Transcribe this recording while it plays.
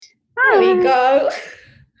we go.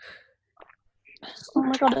 Oh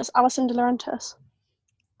my god, it's Alison De Laurentiis.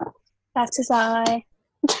 That is I.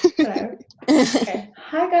 Hello. Okay.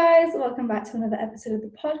 Hi guys, welcome back to another episode of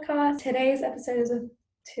the podcast. Today's episode is with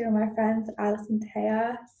two of my friends, Alice and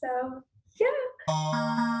Taya. So, yeah.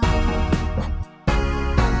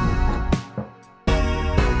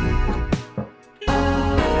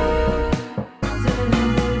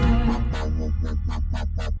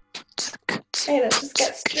 Hey, let's just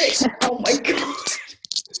get straight. Oh my god.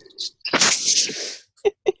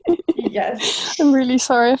 Yes. I'm really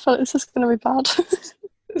sorry, I felt this is going to be bad.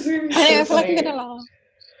 This is gonna be I know, so I feel like I'm funny. gonna laugh.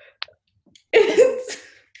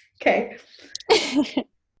 Okay.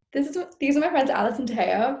 These are my friends Alice and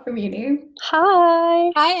Taya from uni.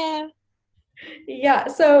 Hi! Hiya. Yeah,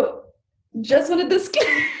 so just want to disclaim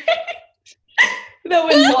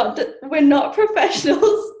that we're not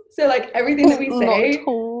professionals. So like everything that we Not say at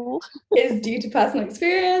all. is due to personal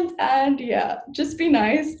experience, and yeah, just be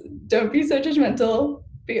nice. Don't be so judgmental.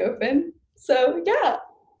 Be open. So yeah.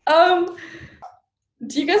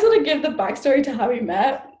 Do you guys want to give the backstory to how we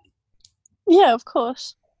met? Yeah, of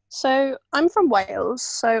course. So I'm from Wales,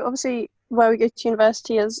 so obviously where we go to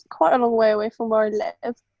university is quite a long way away from where I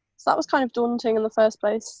live. So that was kind of daunting in the first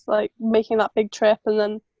place, like making that big trip. And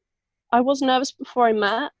then I was nervous before I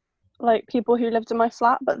met like people who lived in my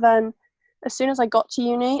flat, but then as soon as I got to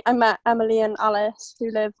uni, I met Emily and Alice, who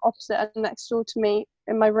live opposite and next door to me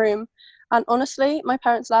in my room. And honestly, my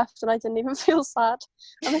parents left and I didn't even feel sad.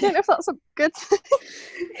 And I don't know if that's a good thing.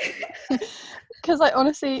 Because I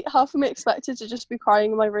honestly, half of me expected to just be crying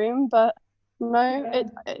in my room, but no, Yeah.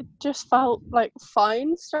 it just felt like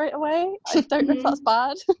fine straight away. I don't know if that's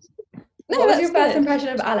bad. What was your that's first good. impression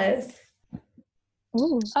of Alice?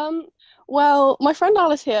 Ooh. Well, my friend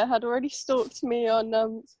Alice here had already stalked me on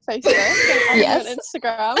Facebook and Yes. on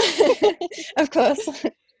Instagram. Of course.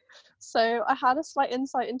 So I had a slight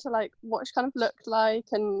insight into like what she kind of looked like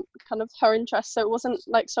and kind of her interests. So it wasn't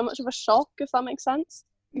like so much of a shock, if that makes sense.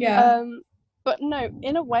 Yeah. But no,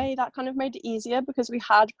 in a way that kind of made it easier because we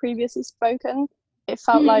had previously spoken. It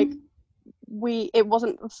felt like it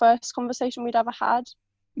wasn't the first conversation we'd ever had.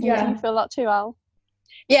 Do Yeah. you feel that too, Al?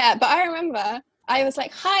 Yeah, but I remember I was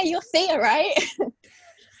like, "Hi, you're Thea, right?" And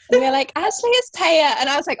you're like, "Actually, it's Taya," and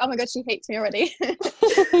I was like, "Oh my god, she hates me already."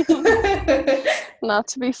 No,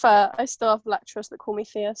 to be fair, I still have lecturers that call me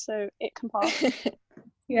Thea, so it can pass.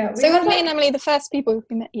 Yeah. So was me and Emily the first people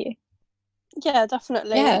who met you? Yeah,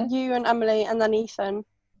 definitely. Yeah. You and Emily and then Ethan.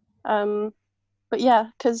 But yeah,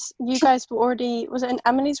 because you guys were already, was it in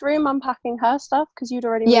Emily's room unpacking her stuff? Because you'd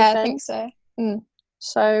already moved Yeah, in. I think so.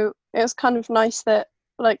 So it was kind of nice that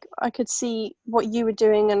like I could see what you were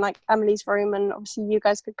doing in like Emily's room, and obviously you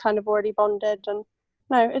guys could kind of already bonded, and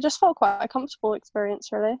no, it just felt quite a comfortable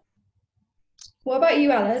experience, really. What about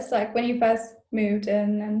you, Alice? Like when you first moved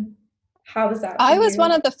in, and how was that? I was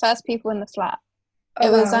one of the first people in the flat. Oh,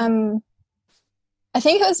 It was wow. I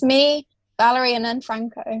think it was me, Valerie, and then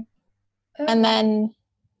Franco, Oh. and then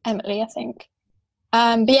Emily, I think.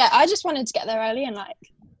 But yeah, I just wanted to get there early and like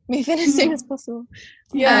move in as soon as possible.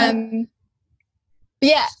 Yeah.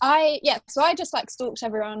 So I just like stalked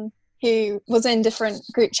everyone who was in different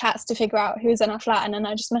group chats to figure out who was in our flat, and then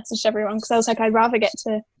I just messaged everyone because I was like, I'd rather get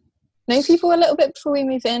to know people a little bit before we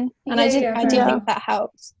move in, and I do think that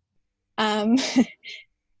helps. Yeah,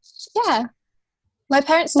 my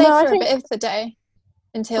parents stayed for a bit of the day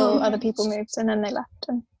until other people moved, and then they left.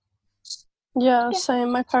 And yeah,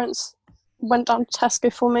 same. My parents went down to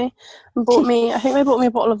Tesco for me and bought me, I think they bought me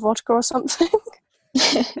a bottle of vodka or something.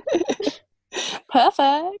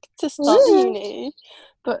 Perfect to start the uni.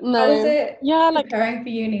 But no, How was it? Yeah, like preparing for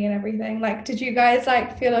uni and everything. Like, did you guys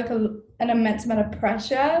like feel like an immense amount of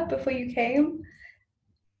pressure before you came?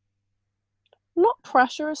 not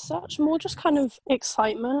pressure as such, more just kind of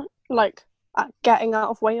excitement, like at getting out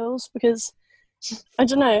of Wales, because I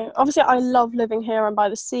don't know, obviously I love living here and by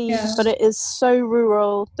the sea, Yeah. but it is so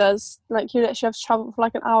rural. There's like, you literally have to travel for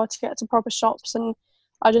like an hour to get to proper shops, and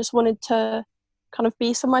I just wanted to kind of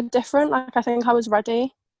be somewhere different. Like I think I was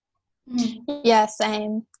ready. Yeah,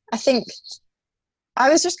 same. I think I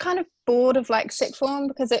was just kind of bored of like sixth form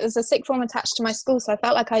because it was a sixth form attached to my school, so I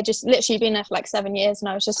felt like I just literally been there for like 7 years, and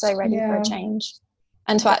I was just so ready for a change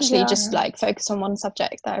and to actually just like focus on one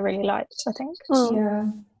subject that I really liked, I think.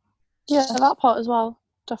 Yeah, that part as well,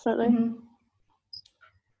 definitely.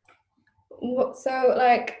 So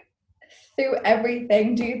like through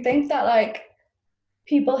everything, do you think that like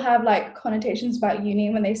people have like connotations about uni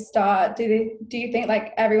when they start? Do you think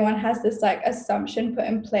like everyone has this like assumption put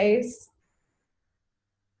in place?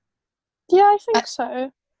 Yeah, I think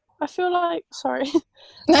so. I feel like, sorry,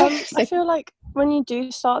 No, I feel like when you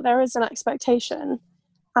do start, there is an expectation,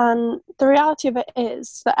 and the reality of it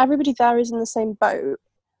is that everybody there is in the same boat,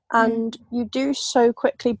 and you do so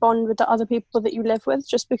quickly bond with the other people that you live with,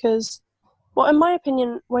 just because, well, in my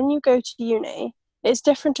opinion, when you go to uni, it's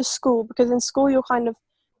different to school, because in school you're kind of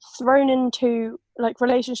thrown into like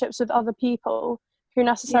relationships with other people who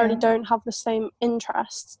necessarily don't have the same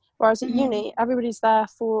interests, whereas at uni everybody's there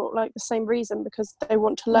for like the same reason, because they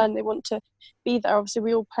want to learn, they want to be there. Obviously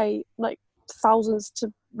we all pay like thousands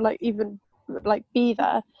to like even like be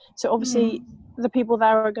there, so obviously the people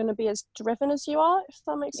there are going to be as driven as you are, if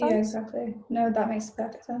that makes sense. Yeah, exactly. No, that makes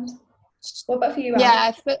perfect sense. What about for you,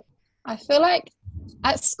 yeah, I feel like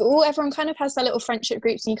at school everyone kind of has their little friendship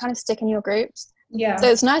groups and you kind of stick in your groups. Yeah. So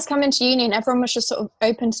it's nice coming to uni and everyone was just sort of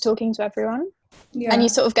open to talking to everyone. Yeah. And you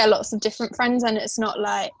sort of get lots of different friends, and it's not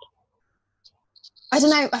like, I don't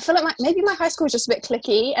know, I feel like maybe my high school was just a bit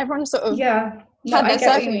cliquey. Everyone sort of had their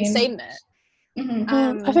circle and stayed in it.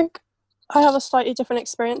 I think I have a slightly different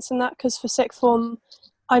experience in that, because for sixth form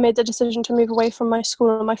I made the decision to move away from my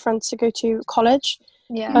school and my friends to go to college.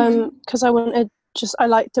 Because I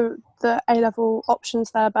liked the A-level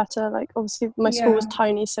options there better. Like obviously my school was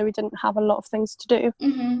tiny, so we didn't have a lot of things to do.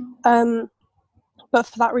 But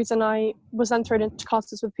for that reason I was then thrown into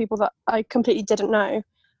classes with people that I completely didn't know,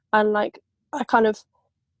 and like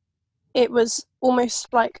it was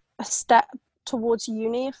almost like a step towards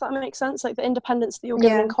uni, if that makes sense. Like the independence that you're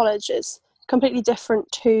given in college is completely different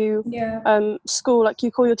to school. Like you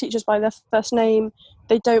call your teachers by their first name.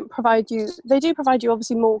 They do provide you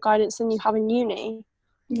obviously more guidance than you have in uni,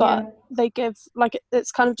 but they give like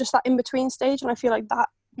it's kind of just that in between stage, and I feel like that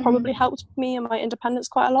probably helped me in my independence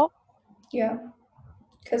quite a lot.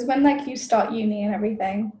 Because when like you start uni and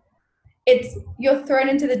everything, you're thrown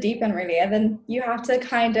into the deep end really, and then you have to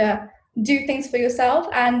kind of do things for yourself.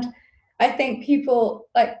 And I think people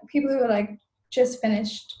who are like just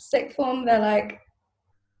finished sixth form,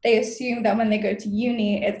 they assume that when they go to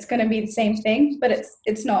uni it's going to be the same thing, but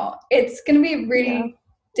it's not. It's going to be really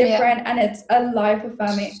different, and it's a life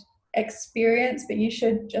affirming experience, but you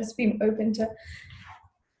should just be open to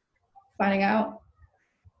finding out.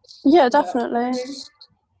 Yeah, definitely.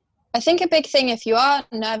 I think a big thing, if you are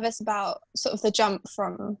nervous about sort of the jump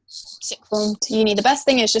from sixth form to uni, the best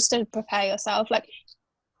thing is just to prepare yourself. Like,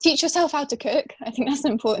 teach yourself how to cook. I think that's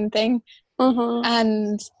an important thing.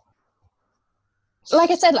 And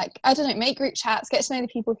like I said, like, I don't know, make group chats, get to know the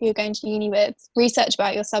people who you're going to uni with, research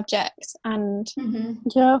about your subject and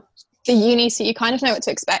the uni, so you kind of know what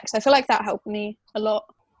to expect. I feel like that helped me a lot.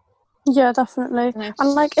 Yeah, definitely.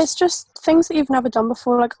 And like it's just things that you've never done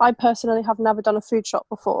before. Like I personally have never done a food shop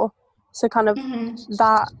before, so kind of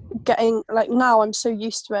that getting like, now I'm so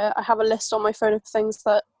used to it. I have a list on my phone of things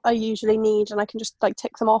that I usually need, and I can just like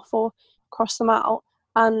tick them off or cross them out,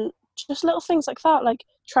 and just little things like that, like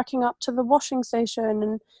trekking up to the washing station,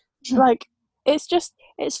 and like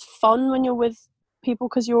it's fun when you're with people,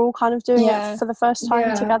 because you're all kind of doing it for the first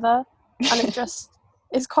time together, and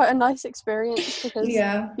it's quite a nice experience, because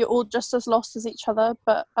you're all just as lost as each other,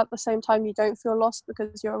 but at the same time you don't feel lost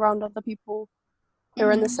because you're around other people who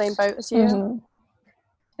are in the same boat as you.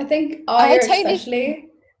 I think our year especially,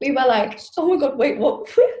 we were like, oh my god, wait, what?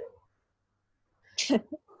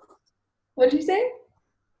 What did you say?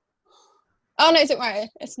 Oh no, don't worry,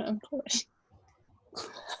 it's not important.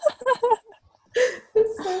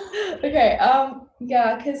 Okay,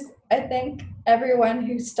 because I think everyone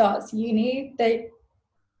who starts uni,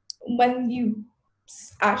 when you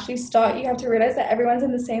actually start, you have to realize that everyone's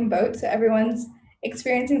in the same boat, so everyone's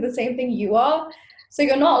experiencing the same thing you are, so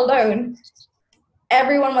you're not alone.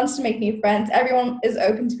 Everyone wants to make new friends, everyone is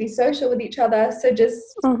open to be social with each other, so just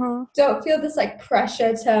don't feel this like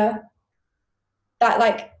pressure to that,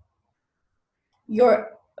 like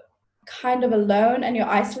you're kind of alone and you're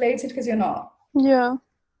isolated, because you're not. Yeah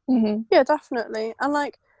definitely. And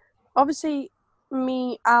like obviously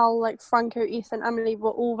me, Al, like Franco, Ethan, Emily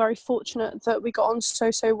were all very fortunate that we got on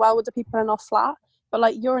so well with the people in our flat, but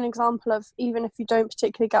like you're an example of, even if you don't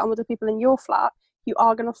particularly get on with the people in your flat, you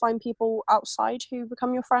are going to find people outside who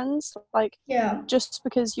become your friends, like just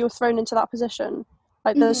because you're thrown into that position,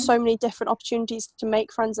 like there's so many different opportunities to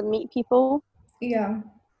make friends and meet people.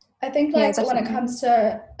 I think like when it comes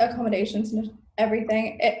to accommodations and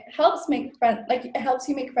everything, it helps make friends, like it helps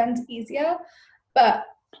you make friends easier, but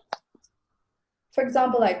for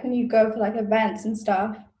example, like when you go for like events and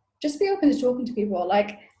stuff, just be open to talking to people.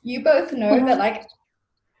 Like you both know that like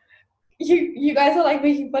you guys are like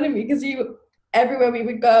making fun of me, because everywhere we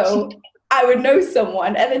would go I would know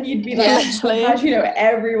someone, and then you'd be like, how do you know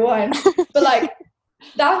everyone? But like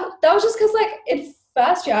that was just because like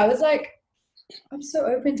first year, I was like, I'm so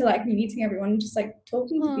open to like meeting everyone and just like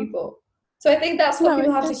talking to people. So I think that's what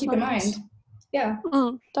people have to keep in mind. Yeah.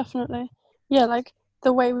 Definitely. Yeah, like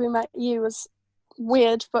the way we met you was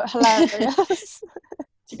weird but hilarious. Do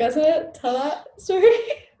you guys want to tell that story?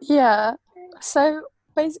 Yeah. So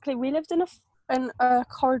basically, we lived in a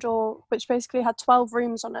corridor which basically had 12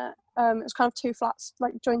 rooms on it. It was kind of 2 flats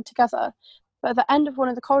like joined together. But at the end of one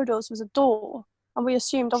of the corridors was a door, and we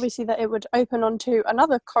assumed obviously that it would open onto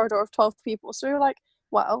another corridor of 12 people. So we were like,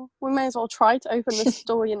 well, we may as well try to open this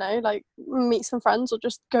door, you know, like meet some friends or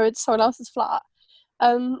just go into someone else's flat.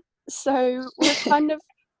 So we're kind of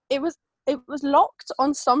it was locked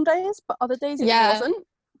on some days, but other days it wasn't,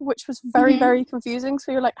 which was very very confusing.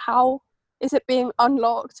 So you're like, how is it being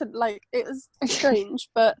unlocked? And like, it was strange.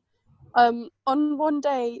 But on one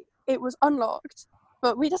day it was unlocked,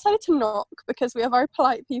 but we decided to knock because we are very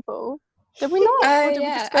polite people. Did we not? Or did we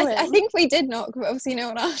just go in? I think we did knock, but obviously no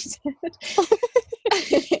one answered.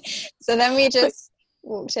 So then we just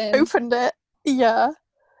walked in, opened it. Yeah.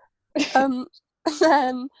 And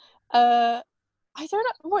then I don't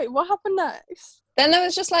know. Wait, what happened next? Then there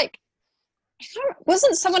was just like,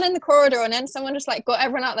 wasn't someone in the corridor, and then someone just like got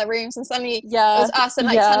everyone out of their rooms, and suddenly it was us and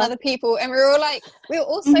like 10 other people, and we were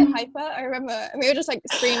all so hyper, I remember, and we were just like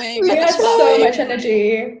screaming. We had so much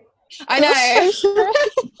energy. I know.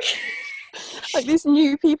 Like these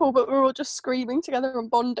new people, but we're all just screaming together and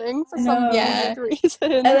bonding for some weird reason.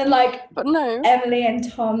 And then like, but no, Emily and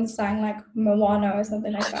Tom sang like Moana or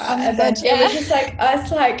something like that. Oh and then it was just like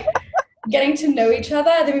us like getting to know each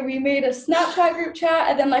other. Then we made a Snapchat group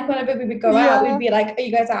chat, and then like whenever we would go out, we'd be like, "Are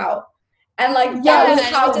you guys out?" And like that was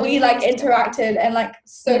how we like interacted and like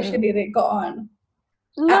socially they got on.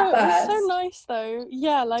 No, it was so nice though.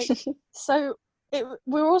 Yeah, like so. We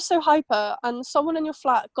were all so hyper, and someone in your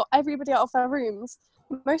flat got everybody out of their rooms.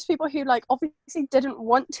 Most people who like obviously didn't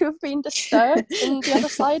want to have been disturbed in the other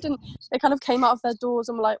side, and they kind of came out of their doors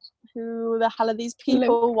and were like, who the hell are these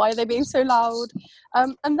people? Why are they being so loud?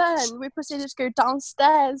 And then we proceeded to go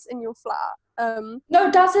downstairs in your flat.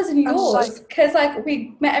 No, downstairs in yours, because like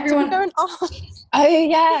we met everyone. Going Oh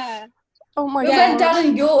yeah. Oh my god. We went down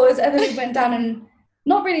in yours, and then we went down in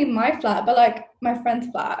not really my flat, but like my friend's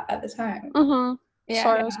flat at the time.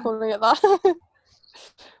 Sorry, I was calling it that.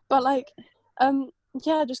 But like,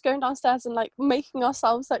 just going downstairs and like making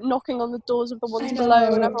ourselves like knocking on the doors of the ones below,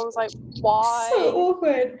 and everyone was like, "Why?" So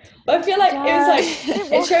awkward. But I feel like it was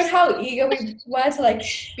like it showed how eager we were to like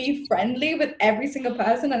be friendly with every single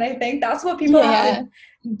person, and I think that's what people have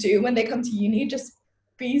to do when they come to uni. Just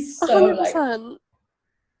be so 100%. like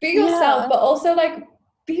be yourself, but also like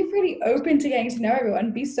be really open to getting to know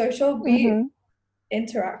everyone. Be social. Be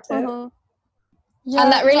interactive. Yeah,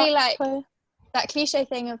 and that really like that cliche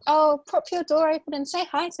thing of prop your door open and say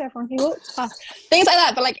hi to everyone who walks past, things like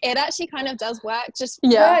that, but like it actually kind of does work. Just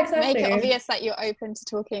exactly. Make it obvious that you're open to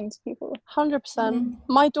talking to people. 100%.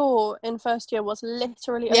 My door in first year was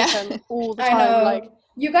literally open all the time. I know. Like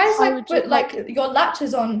you guys like put like your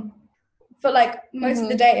latches on for like most of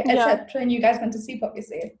the day, except when you guys went to sleep,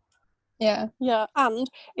 obviously. Yeah, and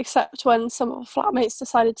except when some of our flatmates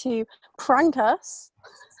decided to prank us,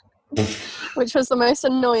 which was the most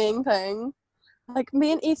annoying thing. Like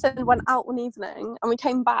me and Ethan went out one evening, and we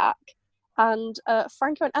came back, and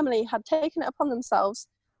Franco and Emily had taken it upon themselves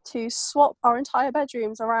to swap our entire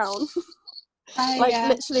bedrooms around.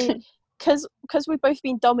 Literally, because we'd both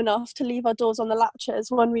been dumb enough to leave our doors on the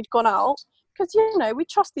latches when we'd gone out. Because, you know, we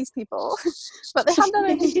trust these people. But they hadn't done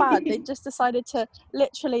anything bad. They just decided to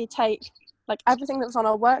literally take, like, everything that was on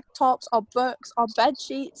our worktops, our books, our bed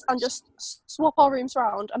sheets, and just swap our rooms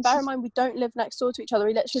around. And bear in mind, we don't live next door to each other.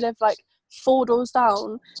 We literally live, like, 4 doors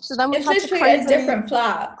down. So then we had to literally a different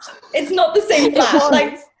flat. It's not the same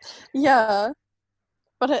flat.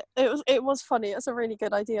 But it was funny. It's a really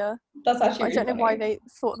good idea. That's actually I don't know funny. why they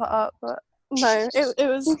thought that up, but... No, it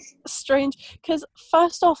was strange because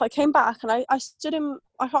first off I came back and I stood in,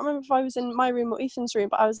 I can't remember if I was in my room or Ethan's room,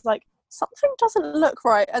 but I was like, something doesn't look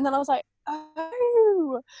right, and then I was like,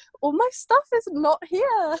 oh, all my stuff is not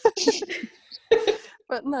here.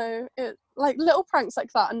 But no, it like little pranks like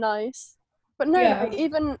that are nice. But no, like,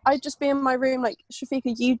 even I'd just be in my room like,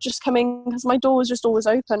 Shafika, you just come in, because my door was just always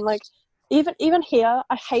open. Like even here,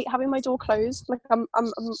 I hate having my door closed. Like I'm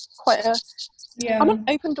quite I'm an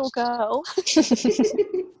open door girl.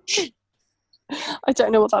 I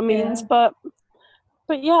don't know what that means, but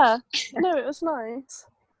yeah, no, it was nice.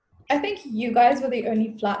 I think you guys were the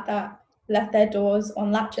only flat that left their doors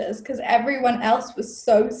on latches, because everyone else was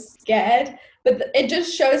so scared. But it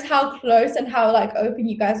just shows how close and how like open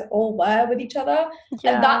you guys all were with each other.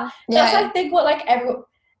 And that's I think what like everyone,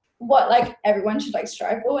 what like everyone should like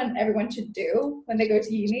strive for and everyone should do when they go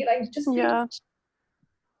to uni. Like just be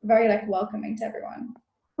very like welcoming to everyone.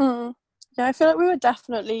 Yeah, I feel like we were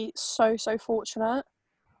definitely so fortunate.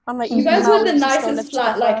 And like you guys were the nicest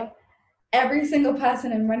flat. Like every single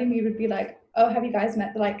person in Runnymede would be like, "Oh, have you guys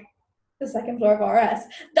met the second floor of RS?"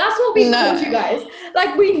 That's what we called you guys.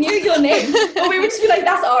 Like we knew your names, but we would just be like,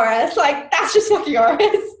 "That's RS." Like that's just fucking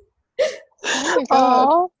RS. Oh my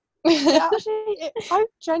god. Actually, I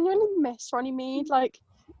genuinely miss Runnymede. Like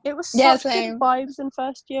it was such good vibes in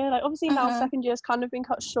first year. Like obviously now second year's kind of been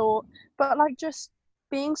cut short, but like just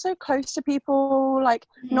being so close to people, like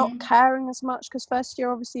not caring as much, because first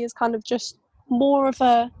year obviously is kind of just more of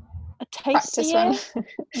a taste year.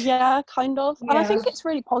 Yeah, kind of. And I think it's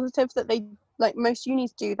really positive that they, like most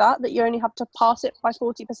unis do that you only have to pass it by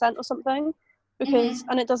 40% or something, because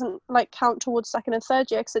and it doesn't like count towards second and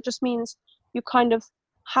third year, because it just means you kind of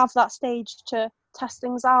have that stage to test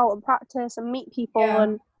things out and practice and meet people.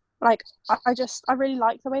 And like I really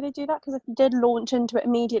like the way they do that, because if you did launch into it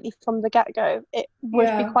immediately from the get-go, it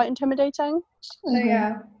would be quite intimidating.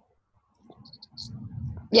 Yeah,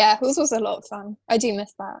 Halls was a lot of fun. I do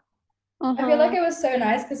miss that. I feel like it was so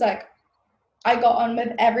nice because like I got on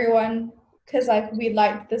with everyone because like we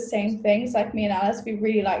liked the same things. Like me and Alice, we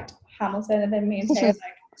really liked Hamilton, and then me and Tay, like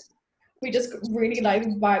we just really like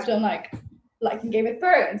vibed on like Game of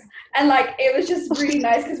Thrones, and like it was just really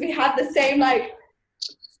nice because we had the same like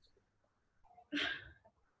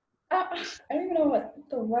I don't even know what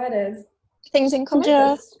the word is. Things in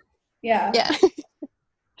common. Yeah.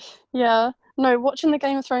 Yeah. No, watching the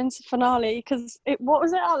Game of Thrones finale, because what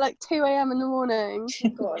was it at like 2 a.m. in the morning? Oh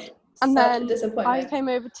God. And then I came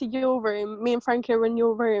over to your room, me and Frankie were in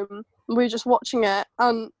your room, and we were just watching it,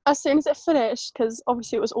 and as soon as it finished, because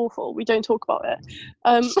obviously it was awful, we don't talk about it,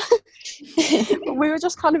 we were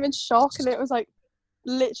just kind of in shock, and it was like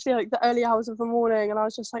literally like the early hours of the morning, and I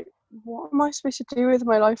was just like, what am I supposed to do with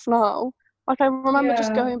my life now? Like I remember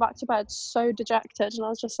just going back to bed so dejected, and I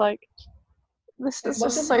was just like, this is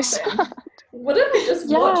just so sad. What did we just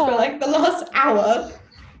watch for like the last hour?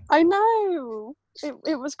 I know.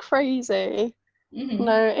 It was crazy.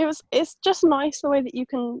 No, it's just nice the way that you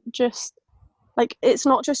can just like, it's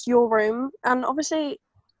not just your room. And obviously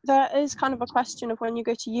there is kind of a question of when you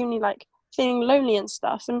go to uni, like feeling lonely and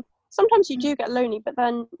stuff, and sometimes you do get lonely, but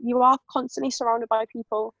then you are constantly surrounded by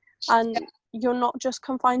people, and you're not just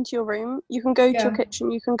confined to your room. You can go to your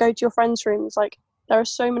kitchen, you can go to your friends' rooms. Like there are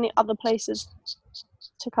so many other places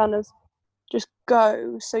to kind of just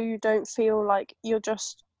go, so you don't feel like you're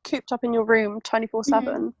just cooped up in your room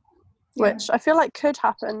 24/7, which I feel like could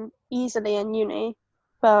happen easily in uni.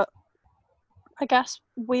 But I guess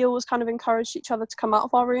we always kind of encouraged each other to come out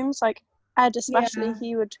of our rooms. Like Ed especially,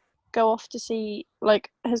 he would go off to see like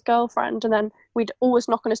his girlfriend, and then we'd always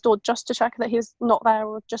knock on his door just to check that he's not there,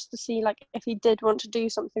 or just to see like if he did want to do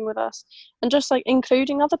something with us, and just like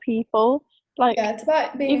including other people. Like it's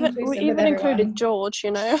about being inclusive even with included George,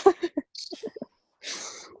 you know.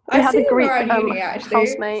 I had a great uni, actually.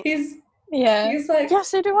 Housemate. He's like,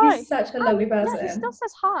 so do I. He's such a lovely person. Yeah, he still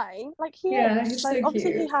says hi. Like he's like, so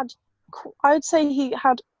obviously cute. he had, I would say he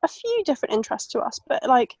had a few different interests to us, but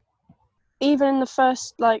like even in the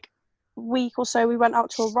first like week or so, we went out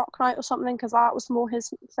to a rock night or something, because that was more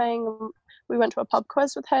his thing. We went to a pub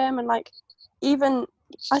quiz with him, and like even,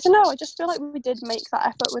 I don't know, I just feel like we did make that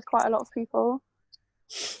effort with quite a lot of people.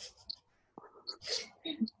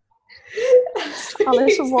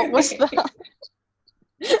 Alice, what was that?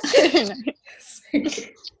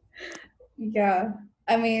 Yeah,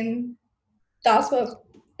 I mean, that's what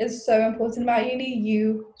is so important about uni.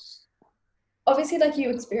 You obviously like you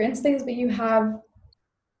experience things, but you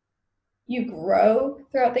grow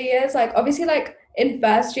throughout the years. Like obviously like in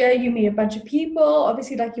first year you meet a bunch of people,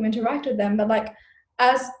 obviously like you interact with them, but like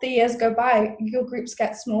as the years go by, your groups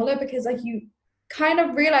get smaller, because like you kind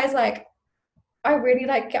of realize like I really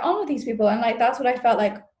like get on with these people, and like that's what I felt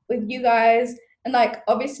like with you guys. And like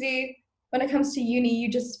obviously when it comes to uni, you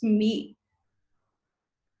just meet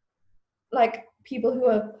like people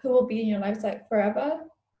who will be in your lives like forever.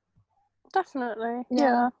 Definitely.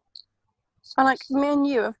 Yeah. And like me and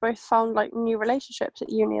you have both found like new relationships at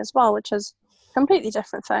uni as well, which is a completely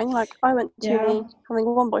different thing. Like I went to uni having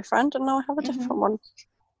one boyfriend, and now I have a different one.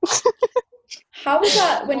 How was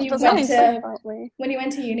that when you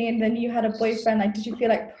went to uni and then you had a boyfriend? Like, did you feel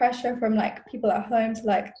like pressure from like people at home to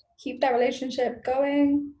like keep that relationship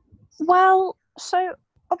going? Well, so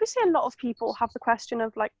obviously a lot of people have the question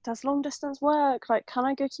of like, does long distance work? Like, can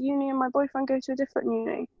I go to uni and my boyfriend go to a different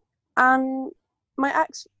uni? And my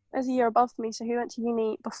ex is a year above me, so he went to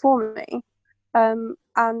uni before me.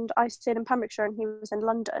 and I stayed in Pembrokeshire and he was in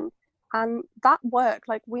London. And that worked.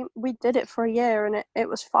 Like we did it for a year and it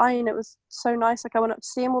was fine. It was so nice. Like I went up to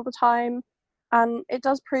see him all the time. And it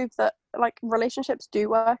does prove that like relationships do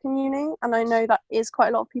work in uni. And I know that is quite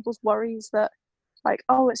a lot of people's worries that like,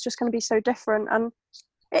 oh, it's just going to be so different. And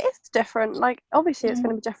it is different. Like obviously it's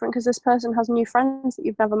going to be different because this person has new friends that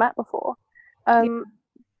you've never met before.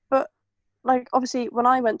 But like obviously when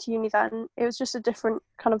I went to uni then, it was just a different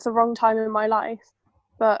kind of the wrong time in my life.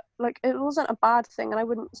 But like it wasn't a bad thing, and I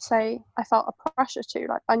wouldn't say I felt a pressure to.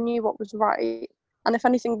 Like I knew what was right, and if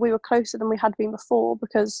anything we were closer than we had been before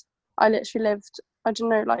because I literally lived, I don't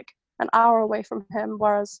know, like an hour away from him,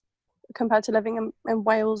 whereas compared to living in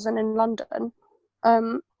Wales and in London,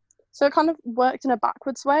 so it kind of worked in a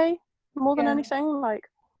backwards way more than anything. Like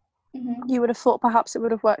you would have thought perhaps it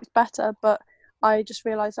would have worked better, but I just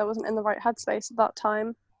realised I wasn't in the right headspace at that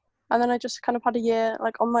time, and then I just kind of had a year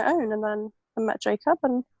like on my own, and then I met Jacob,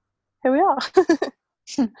 and here we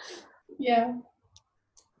are. Yeah.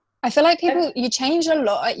 I feel like you change a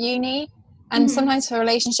lot at uni, and sometimes for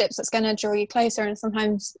relationships it's going to draw you closer, and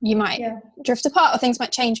sometimes you might drift apart or things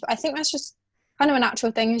might change. But I think that's just kind of a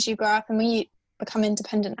natural thing as you grow up, and when you become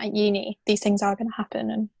independent at uni, these things are going to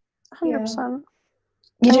happen, and 100%.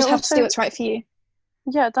 You just have to do what's right for you.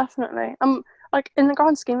 Yeah, definitely. Like in the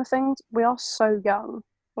grand scheme of things, we are so young.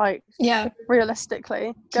 Like,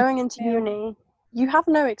 realistically, going into uni, you have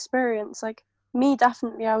no experience. Like me,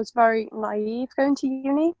 definitely, I was very naive going to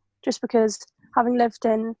uni, just because having lived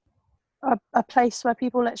in a place where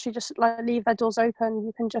people literally just like leave their doors open,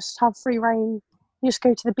 you can just have free reign, you just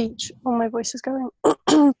go to the beach. Oh, my voice is going.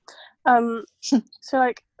 So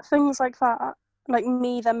like things like that, like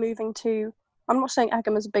me then moving to, I'm not saying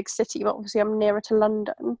Egham is a big city, but obviously I'm nearer to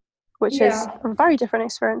London, which is a very different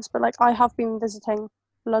experience. But like I have been visiting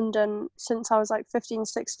London since I was like 15,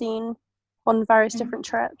 16 on various different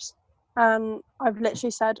trips, and I've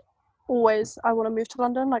literally said always I want to move to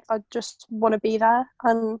London. Like I just want to be there,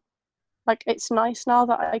 and like it's nice now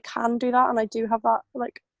that I can do that, and I do have that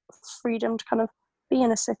like freedom to kind of be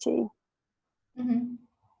in a city.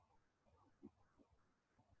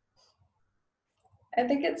 I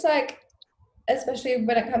think it's like, especially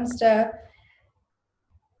when it comes to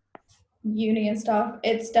uni and stuff,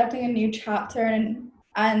 it's definitely a new chapter,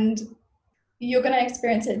 and you're going to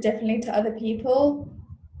experience it differently to other people,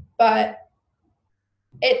 but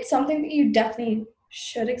it's something that you definitely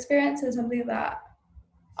should experience, and something that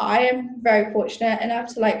I am very fortunate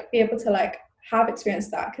enough to like be able to like have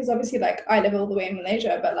experienced that, because obviously like I live all the way in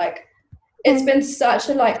Malaysia, but like it's been such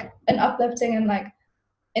a like an uplifting and like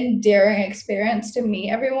endearing experience to meet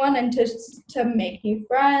everyone and to make new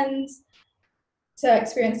friends, to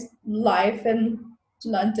experience life in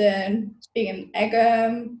London, being in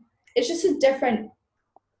Egham. It's just a different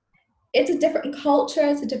culture,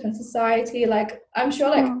 it's a different society. Like I'm sure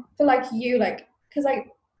like for like you, like because like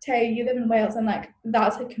Tay, you live in Wales, and like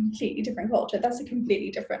that's a completely different culture, that's a completely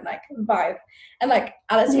different like vibe, and like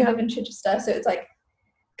Alice, you live in Chichester, so it's like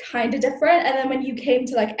kind of different. And then when you came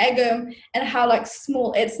to like Egham and how like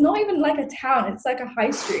small, it's not even like a town, it's like a high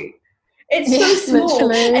street, it's so small,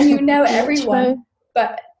 literally. And you know everyone,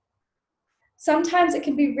 but sometimes it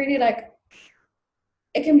can be really like,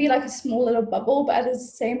 it can be like a small little bubble, but at the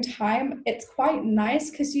same time it's quite nice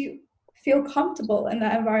because you feel comfortable in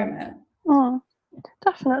that environment.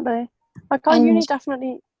 Definitely. Like our uni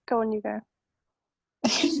definitely, go on, you go.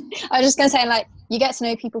 I was just going to say, like, you get to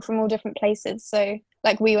know people from all different places. So,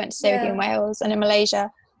 like, we went to stay with you in Wales and in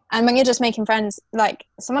Malaysia. And when you're just making friends, like,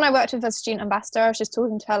 someone I worked with as a student ambassador, I was just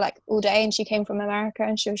talking to her, like, all day, and she came from America,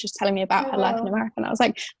 and she was just telling me about her life in America. And I was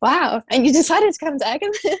like, wow, and you decided to come to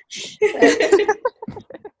Egham?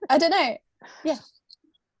 I don't know. Yeah,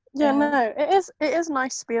 no, it is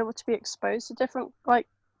nice to be able to be exposed to different, like,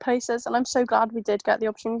 places, and I'm so glad we did get the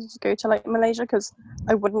opportunity to go to like Malaysia, because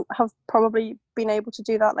I wouldn't have probably been able to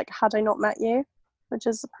do that like had I not met you, which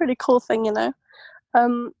is a pretty cool thing, you know.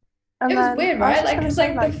 And it was weird, right? Like because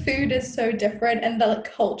like the food is so different and the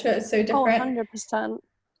like, culture is so different. 100%.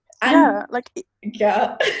 Yeah, like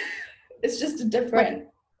it's just a different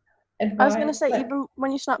environment. I was gonna say, like, even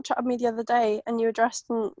when you Snapchatted me the other day and you were dressed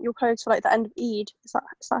in your clothes for like the end of Eid, is that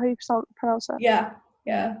how you pronounce it? Yeah.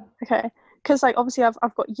 Okay. Because like obviously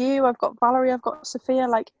I've got you, I've got Valerie, I've got Sophia,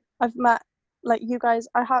 like I've met like you guys.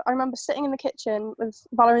 I remember sitting in the kitchen with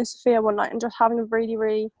Valerie and Sophia one night and just having a really,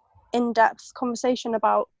 really in-depth conversation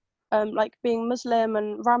about like being Muslim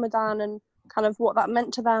and Ramadan and kind of what that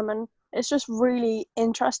meant to them, and it's just really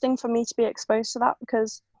interesting for me to be exposed to that,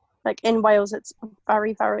 because like in Wales it's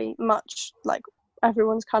very, very much like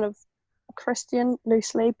everyone's kind of Christian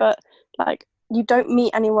loosely, but like you don't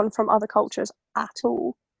meet anyone from other cultures at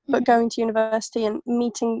all. But going to university and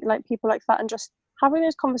meeting like people like that and just having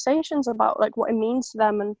those conversations about like what it means to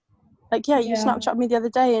them, and like you Snapchat me the other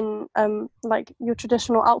day in like your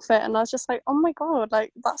traditional outfit, and I was just like, oh my god,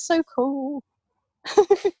 like that's so cool.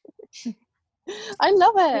 I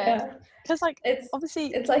love it because like it's obviously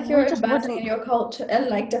it's like you're immersing in your culture and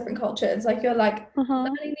like different cultures, like you're like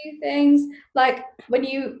learning new things. Like when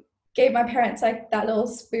you gave my parents like that little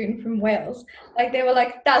spoon from Wales, like they were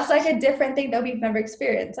like, that's like a different thing that we've never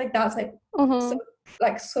experienced, like that's like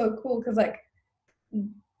so cool, because like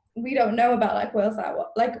we don't know about like Wales that.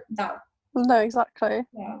 No, exactly.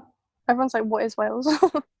 Yeah, everyone's like, what is Wales?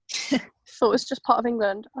 Thought it's just part of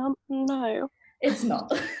England. No, it's not.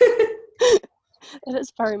 It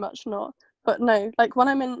is very much not. But no, like when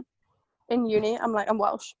I'm in uni, I'm like, I'm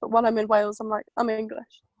Welsh, but when I'm in Wales, I'm like, I'm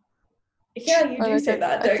English. Yeah, you do say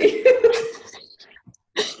that, don't you?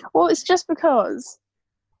 Well, it's just because,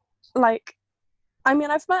 like, I mean,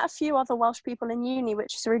 I've met a few other Welsh people in uni,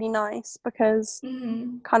 which is really nice because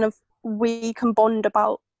kind of we can bond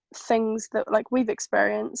about things that like we've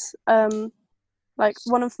experienced. Like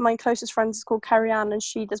one of my closest friends is called Carrie Ann, and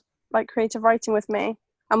she does like creative writing with me,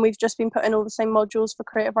 and we've just been putting all the same modules for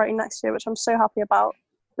creative writing next year, which I'm so happy about.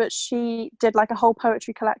 But she did like a whole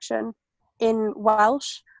poetry collection in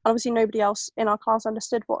Welsh, and obviously nobody else in our class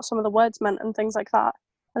understood what some of the words meant and things like that.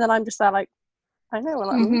 And then I'm just there like, I know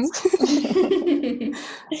what that means.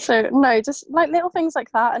 So no, just like little things like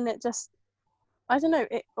that, and it just, I don't know,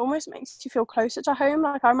 it almost makes you feel closer to home.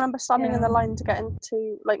 Like I remember standing in the line to get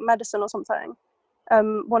into like medicine or something,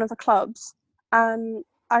 one of the clubs, and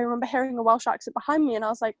I remember hearing a Welsh accent behind me, and I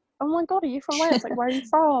was like, oh my god, are you from Wales? Like, where are you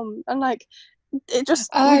from? And like it just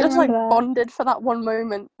we just like bonded for that one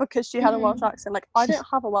moment because she had a Welsh accent. Like I don't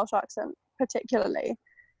have a Welsh accent particularly,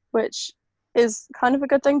 which is kind of a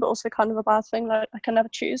good thing but also kind of a bad thing. Like I can never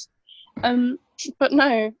choose. But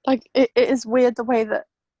no, like it is weird the way that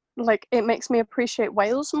like it makes me appreciate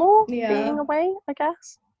Wales more being away, I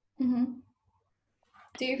guess. Do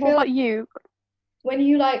you feel what about you when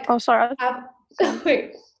you like sorry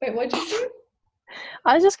wait what did you say?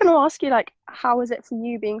 I was just going to ask you, like, how is it for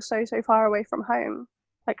you being so far away from home?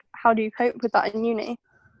 Like, how do you cope with that in uni?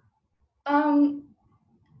 Obviously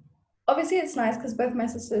it's nice because both my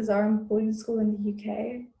sisters are in boarding school in the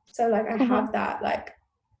UK, so like I have that, like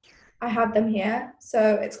I have them here,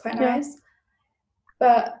 so it's quite nice.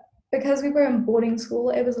 But because we were in boarding school,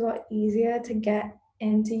 it was a lot easier to get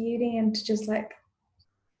into uni and to just like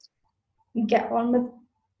get on with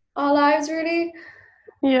our lives, really.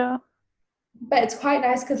 Yeah. But it's quite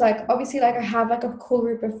nice because like obviously like I have like a cool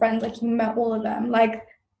group of friends, like you met all of them, like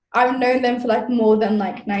I've known them for like more than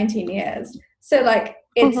like 19 years, so like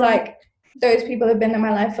it's like those people have been in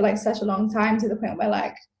my life for like such a long time, to the point where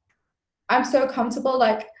like I'm so comfortable.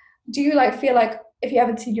 Like do you like feel like if you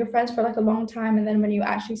haven't seen your friends for like a long time and then when you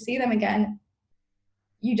actually see them again,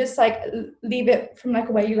 you just like leave it from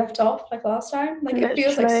like where you left off like last time? Like it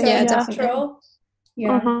feels like so natural.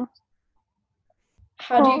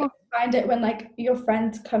 How do you find it when like your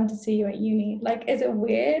friends come to see you at uni? Like is it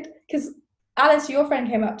weird? Because Alice, your friend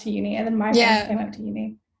came up to uni, and then my friends came up to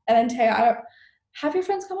uni, and then Taya, have your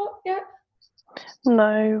friends come up yet?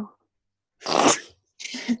 No.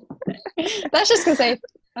 That's just because they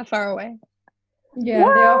are far away. Yeah,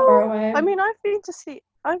 well, they are far away. I mean, I've been to see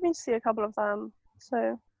a couple of them,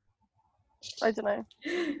 so I don't know.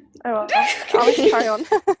 Oh well, I'll carry on.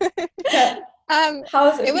 How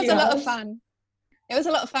was it? It was a lot of fun. It was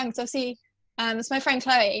a lot of fun because obviously, it's my friend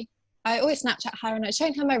Chloe. I always Snapchat her and I was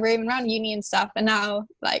showing her my room and around uni and stuff. And now,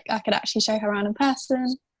 like, I could actually show her around in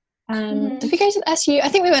person. Did we go to the SU? I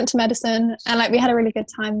think we went to medicine, and like we had a really good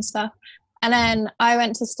time and stuff. And then I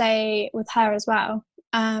went to stay with her as well.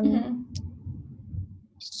 And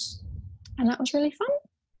that was really fun.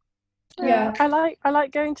 Yeah, I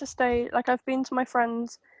like going to stay. Like I've been to my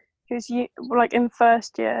friend's who's like in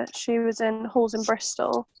first year. She was in halls in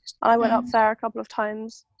Bristol, and I went up there a couple of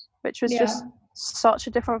times, which was just such a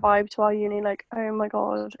different vibe to our uni. Like, oh my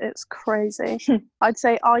god, it's crazy. I'd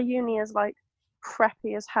say our uni is like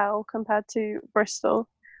preppy as hell compared to Bristol,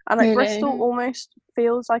 and like Bristol almost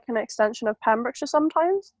feels like an extension of Pembrokeshire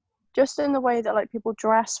sometimes, just in the way that like people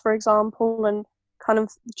dress, for example, and kind of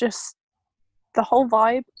just the whole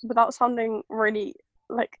vibe, without sounding really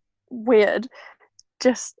like weird.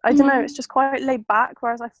 Just I don't know, it's just quite laid back,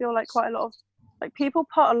 whereas I feel like quite a lot of like people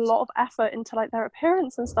put a lot of effort into like their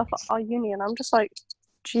appearance and stuff at our uni, and I'm just like,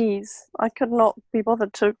 geez, I could not be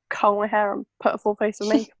bothered to curl my hair and put a full face of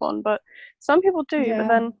makeup on, but some people do. But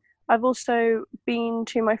then I've also been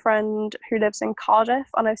to my friend who lives in Cardiff,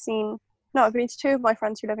 and I've been to two of my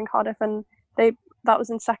friends who live in Cardiff, and that was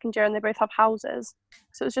in second year, and they both have houses.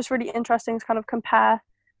 So it was just really interesting to kind of compare.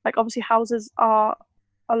 Like, obviously houses are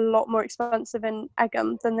a lot more expensive in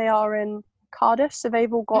Egham than they are in Cardiff, so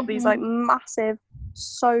they've all got these like massive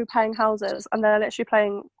paying houses, and they're literally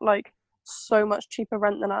paying like so much cheaper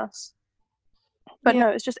rent than us. But no,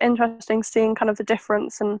 it's just interesting seeing kind of the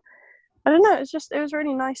difference, and I don't know, it was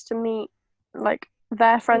really nice to meet like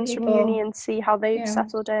their friends from uni and see how they've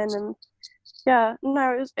settled in. And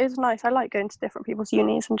it was nice. I like going to different people's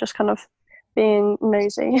unis and just kind of being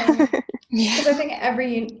nosy. Because I think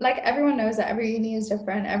everyone knows that every uni is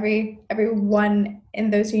different. Everyone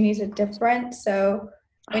in those unis are different. So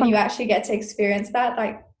when you actually get to experience that,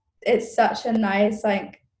 like, it's such a nice,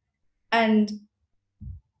 like, and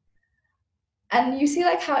you see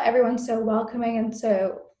like how everyone's so welcoming and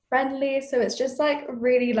so friendly. So it's just like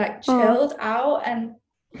really like chilled out. And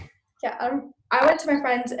I went to my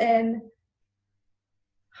friends in,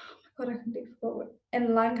 oh my god, I completely forgot,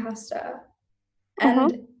 in Lancaster,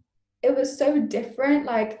 and it was so different,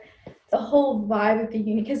 like the whole vibe of the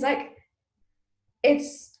uni, because like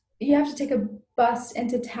you have to take a bus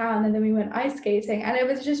into town, and then we went ice skating, and it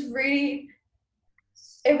was just really,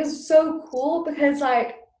 it was so cool, because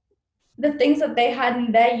like the things that they had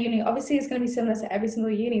in their uni, obviously it's going to be similar to every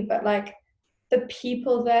single uni, but like the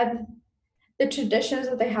people there, the traditions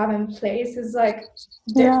that they have in place is like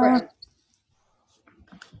different.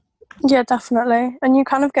 Yeah, definitely. And you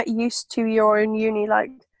kind of get used to your own uni.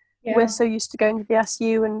 Like, we're so used to going to the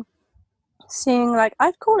SU and seeing, like,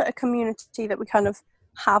 I'd call it a community that we kind of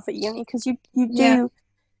have at uni, because you do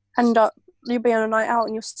end up, you'll be on a night out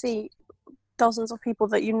and you'll see dozens of people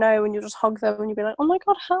that you know, and you'll just hug them and you'll be like, oh my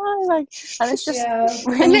god, hi, like, and it's just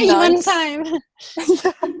really nice. One time.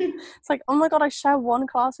 It's like, oh my god, I share one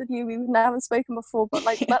class with you, we've never spoken before, but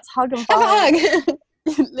like, let's hug and vibe.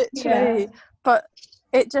 Literally. But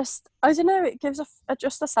it just, I don't know, it gives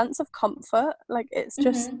just a sense of comfort. Like, it's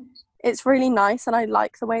just it's really nice, and I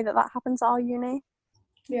like the way that happens at our uni.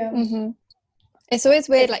 It's always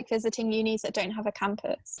weird, like, visiting unis that don't have a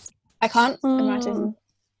campus. I can't imagine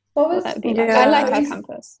what that would be like. I like our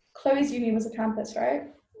campus. Chloe's uni was a campus, right?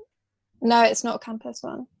 No, it's not a campus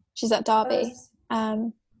one. She's at Derby.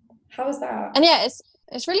 How was that? And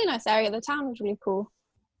it's really nice area. The town was really cool.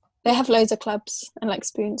 They have loads of clubs and like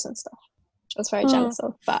spoons and stuff, which I was very jealous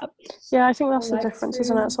of. But yeah, I think that's the difference,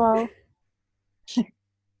 isn't it, as well?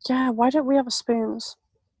 Yeah, why don't we have a spoons?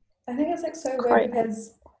 I think it's like so weird,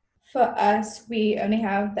 because for us we only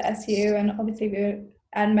have the SU, and obviously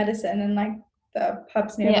and medicine and like the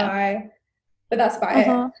pubs nearby, but that's about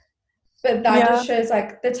it. But that just shows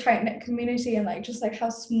like the tight-knit community, and like just like how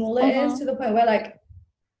small it is, to the point where like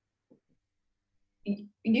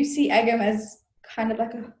you see Egham as kind of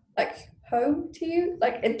like a home to you.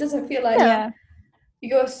 Like, it doesn't feel like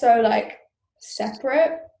you're so like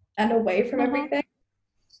separate and away from everything.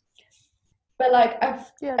 But like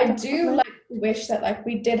I do like wish that like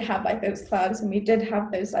we did have like those clubs, and we did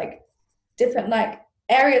have those like different like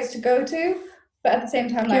areas to go to, but at the same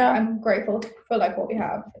time, like I'm grateful for like what we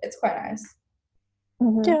have. It's quite nice.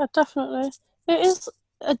 Yeah, definitely. It is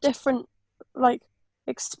a different like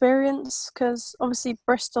experience, because obviously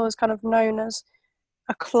Bristol is kind of known as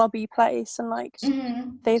a clubby place, and like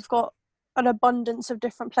they've got an abundance of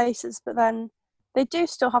different places, but then they do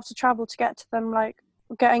still have to travel to get to them, like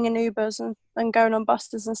getting in Ubers and going on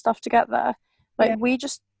buses and stuff to get there. Like, we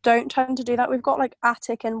just don't tend to do that. We've got like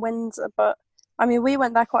Attic and Windsor, but I mean, we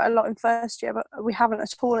went there quite a lot in first year, but we haven't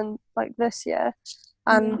at all in like this year.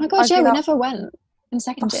 And oh my gosh, we never went in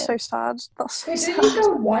second year. That's so sad. Did you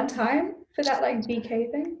go one time for that like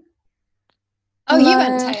BK thing? Oh, no. You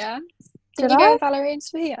went, Taya? Did you go with Valerie and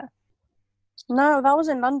Sophia? No, that was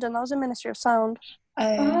in London. That was in Ministry of Sound.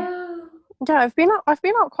 Yeah, I've been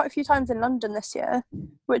out quite a few times in London this year,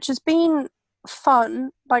 which has been fun.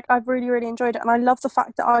 Like, I've really, really enjoyed it, and I love the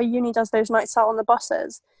fact that our uni does those nights out on the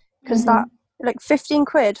buses, because that like 15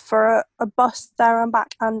 quid for a bus there and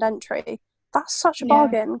back and entry. That's such a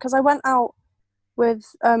bargain, because I went out with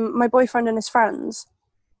my boyfriend and his friends,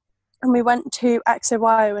 and we went to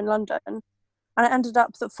XOYO in London, and it ended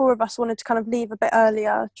up that 4 of us wanted to kind of leave a bit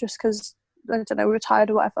earlier just because, I don't know, we were tired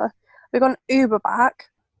or whatever. We got an Uber back.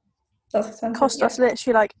 That's expensive. Cost us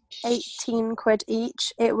literally like 18 quid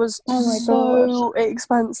each. It was so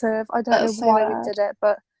expensive. I don't know why we did it,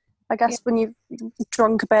 but I guess when you've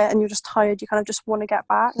drunk a bit and you're just tired, you kind of just want to get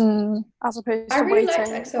back, as opposed to really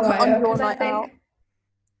waiting liked XOYO, on your night out.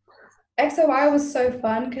 XOYO was so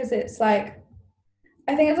fun, because it's like,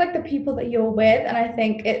 I think it's like the people that you're with, and I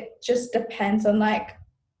think it just depends on like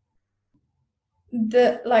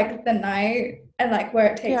the night and like where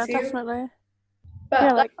it takes you. Yeah, definitely. But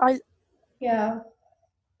yeah, like Yeah.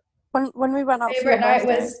 When we went out for your Favorite night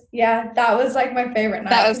birthday, was, yeah, that was like my favorite night.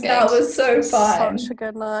 That was That good. was so fun. such a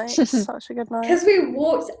good night. Such a good night. Because we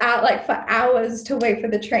walked out like for hours to wait for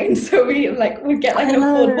the train, so we like would get like I an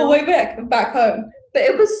affordable know. way back home. But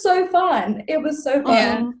it was so fun. It was so fun.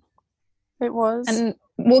 Yeah. It was. And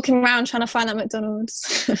walking around trying to find that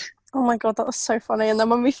McDonald's. Oh my god, that was so funny. And then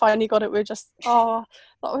when we finally got it, we were just, that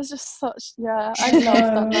was just such, I loved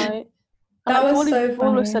that night. And That like, was so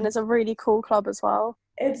Warlison funny. is a really cool club as well.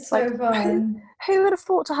 It's so Like, fun. Who would have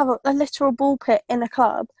thought to have a literal ball pit in a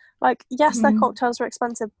club? Like, yes, their cocktails were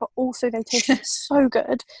expensive, but also they tasted so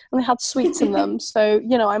good, and they had sweets in them. So,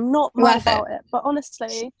 I'm not mad about it. But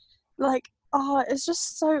honestly, like, it's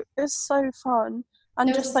so fun.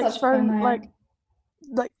 And just like throwing,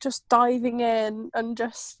 like just diving in and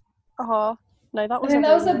just, no, that was. I think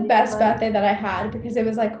that was the really best birthday that I had, because it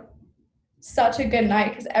was like such a good night,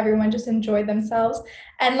 because everyone just enjoyed themselves.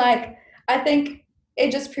 And like, I think it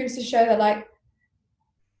just proves to show that like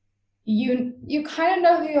you kind of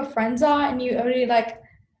know who your friends are, and you only like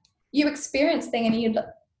you experience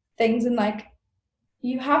things and like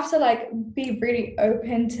you have to like be really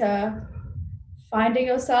open to finding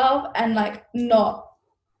yourself and like not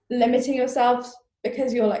limiting yourself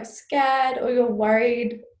because you're like scared or you're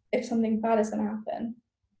worried if something bad is going to happen.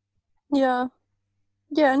 Yeah,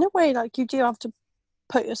 in a way, like you do have to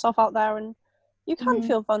put yourself out there, and you can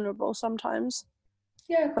feel vulnerable sometimes.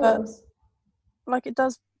 Yeah, of course. But, like, it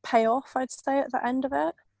does pay off, I'd say, at the end of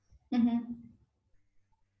it.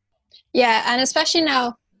 Yeah, and especially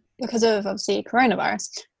now because of obviously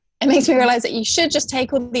coronavirus, it makes me realize that you should just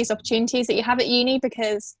take all these opportunities that you have at uni,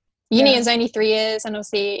 because uni is only 3 years, and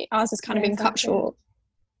obviously ours has kind of been cut short.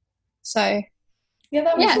 So yeah,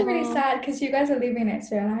 that makes me really sad, because you guys are leaving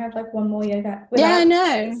next year and I have like one more year I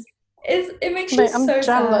know. It makes me I'm so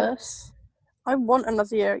jealous. sad. I want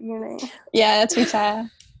another year at uni. Yeah, to be fair.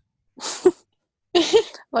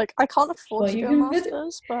 Like, I can't afford to do a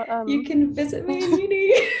master's, but you can visit me in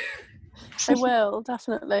uni. I will,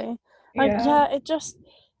 definitely. Like, it just,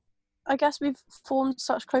 I guess we've formed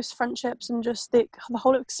such close friendships, and just the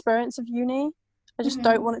whole experience of uni, I just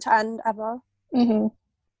don't want it to end ever.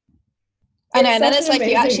 I know, and then it's like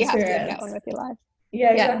you actually have to get on with your life.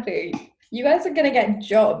 Yeah, exactly. You guys are gonna get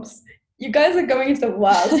jobs. You guys are going into the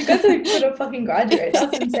world. You guys are gonna fucking graduate.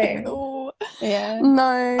 That's insane. Yeah.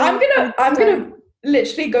 No. I'm gonna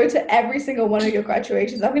literally go to every single one of your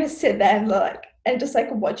graduations. I'm gonna sit there and just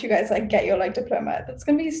like watch you guys like get your like diploma. That's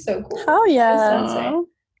gonna be so cool. Oh yeah. That's so insane.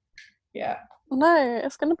 Yeah. No,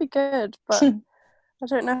 it's gonna be good, but I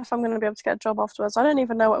don't know if I'm gonna be able to get a job afterwards. I don't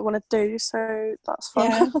even know what I want to do, so that's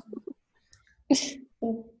fun.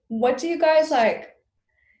 What do you guys like?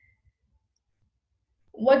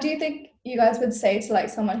 What do you think you guys would say to like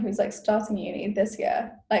someone who's like starting uni this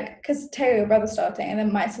year? Like, because Taylor, your brother's starting, and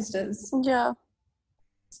then my sister's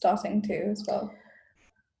starting too as well.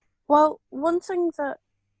 Well, one thing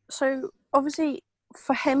so obviously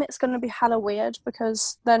for him it's going to be hella weird,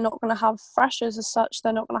 because they're not going to have freshers as such.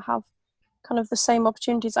 They're not going to have kind of the same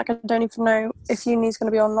opportunities. Like, I don't even know if uni's going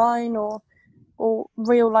to be online or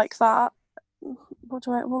real like that. What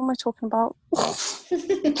am I talking about?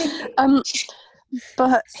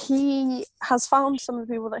 But he has found some of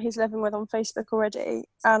the people that he's living with on Facebook already,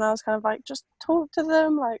 and I was kind of like, just talk to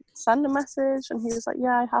them, like send a message, and he was like,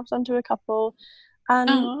 yeah, I have done to a couple,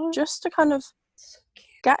 and just to kind of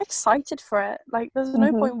get excited for it. Like, there's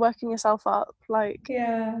no point working yourself up. Like,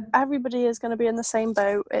 everybody is going to be in the same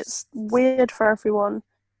boat. It's weird for everyone,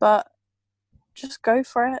 but just go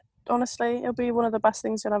for it. Honestly, it'll be one of the best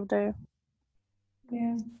things you'll ever do.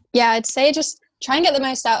 Yeah, I'd say just try and get the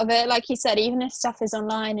most out of it. Like you said, even if stuff is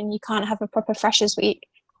online and you can't have a proper freshers week,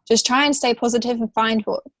 just try and stay positive and find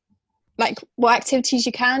what activities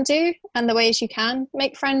you can do and the ways you can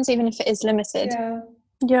make friends, even if it is limited.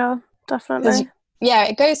 Yeah, definitely.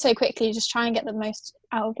 It goes so quickly. Just try and get the most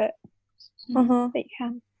out of it that you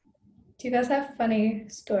can. Do you guys have funny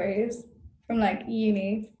stories from like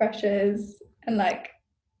uni freshers and like?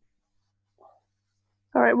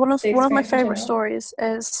 All right, one of my favorite stories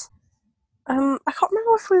is, I can't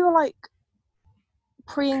remember if we were like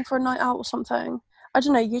preying for a night out or something. I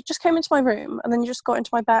don't know. You just came into my room and then you just got into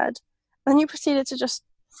my bed, and then you proceeded to just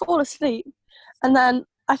fall asleep. And then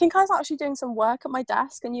I think I was actually doing some work at my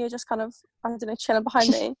desk, and you were just kind of, I don't know, chilling behind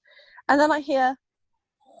me. And then I hear,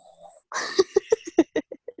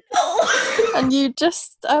 and you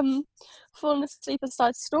just fallen asleep and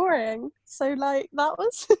started snoring. So like that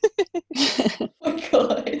was. Oh my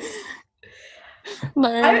god.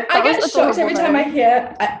 No, I get shocked every time I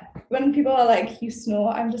hear when people are like, you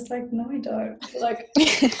snore, I'm just like, no, I don't. Like,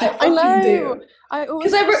 I I know. do. I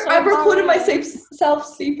always Because I recorded paranoid. myself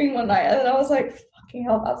sleeping one night, and I was like, fucking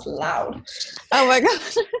hell, that's loud. Oh my god.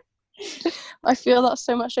 I feel that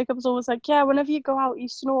so much. Jacob's always like, yeah, whenever you go out, you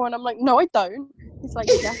snore. And I'm like, no, I don't. He's like,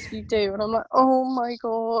 yes, you do. And I'm like, oh my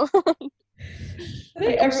god. I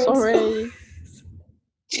think I'm everyone sorry. snores.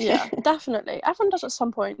 Yeah, definitely. Everyone does at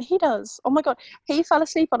some point. He does. Oh my god. He fell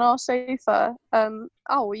asleep on our sofa.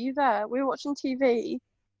 Oh, were you there? We were watching TV,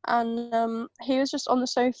 and he was just on the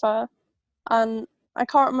sofa, and I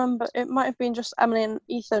can't remember. It might have been just Emily and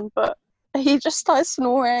Ethan, but he just started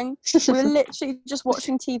snoring. We were literally just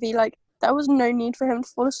watching TV. Like, there was no need for him to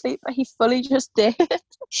fall asleep, but he fully just did.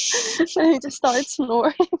 And he just started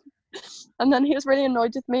snoring. And then he was really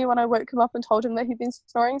annoyed with me when I woke him up and told him that he'd been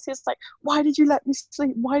snoring. So he was like, why did you let me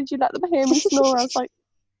sleep? Why did you let them hear me snore? I was like,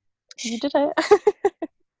 you did it.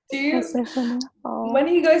 Do you, That's so funny. Oh. when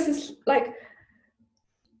he goes to, like,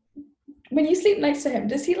 when you sleep next to him,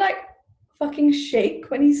 does he, like, fucking shake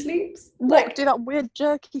when he sleeps? What, Like, do that weird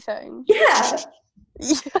jerky thing? yeah.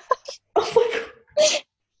 Yeah. Oh my god.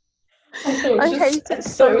 I hate it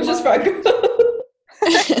so it was just much. random.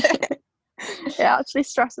 It actually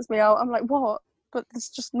stresses me out. I'm like, what? But there's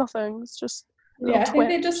just nothing. It's just Yeah, I think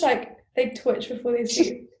they just like they twitch before they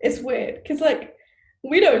sleep. It's weird because like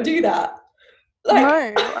we don't do that.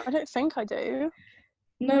 Like, no, I don't think I do.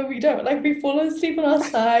 No, we don't. Like we fall asleep on our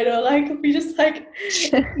side or like we just like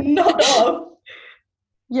nod off.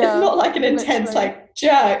 Yeah, it's not like an intense literally. like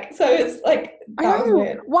jerk. So it's like I that was know.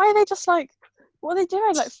 weird. Why are they just like? What are they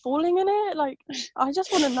doing? Like falling in it? Like I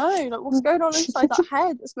just want to know. Like what's going on inside that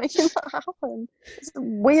head that's making that happen? It's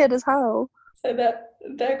weird as hell. So that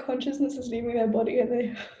their consciousness is leaving their body and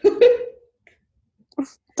they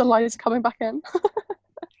The light is coming back in.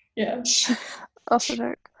 yeah. That's a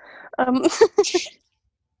joke. Do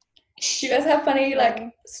you guys have funny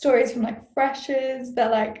like stories from like freshers that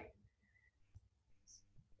like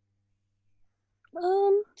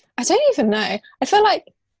I don't even know. I feel like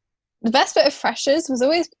the best bit of freshers was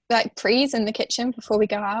always like prees in the kitchen before we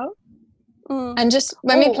go out. And just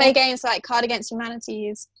when we play games like Card Against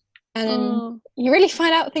Humanities, and you really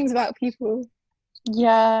find out things about people.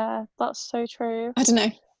 Yeah, that's so true. I don't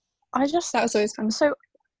know. That was always fun. So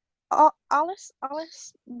Alice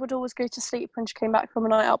would always go to sleep when she came back from a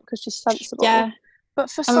night out because she's sensible. Yeah. But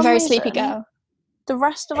for I'm some a very reason, sleepy girl. The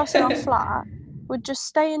rest of us in our flat would just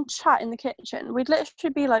stay and chat in the kitchen. We'd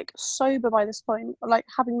literally be like sober by this point, like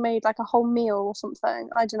having made like a whole meal or something.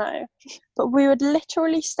 I don't know. But we would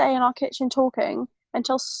literally stay in our kitchen talking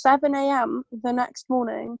until 7 a.m. the next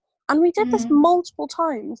morning. And we did this multiple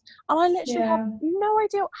times. And I literally have no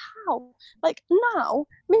idea how. Like now,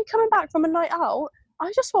 me coming back from a night out,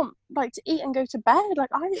 I just want like to eat and go to bed. Like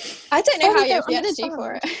I don't know how you have the energy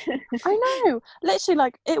for it. I know. Literally,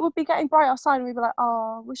 like it would be getting bright outside, and we'd be like,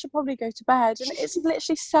 "Oh, we should probably go to bed." And it's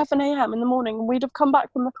literally 7 a.m. in the morning, and we'd have come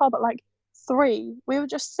back from the club at like 3. We would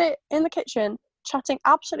just sit in the kitchen chatting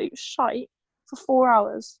absolute shite for 4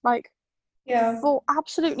 hours, like for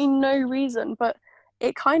absolutely no reason. But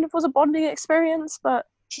it kind of was a bonding experience. But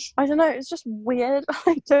I don't know, it's just weird.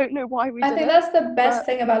 I don't know why we did it. I think that's the best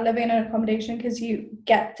thing about living in an accommodation because you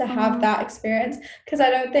get to have that experience. Because I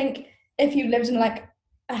don't think if you lived in like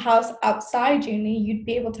a house outside uni, you'd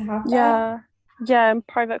be able to have that. Yeah, in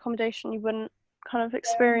private accommodation, you wouldn't kind of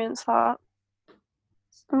experience that.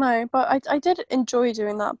 No, but I did enjoy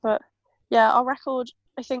doing that. But yeah, our record,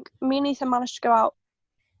 I think me and Ethan managed to go out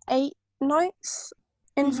 8 nights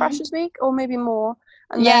in Freshers Week, or maybe more.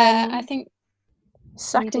 And then I think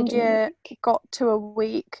second year got to a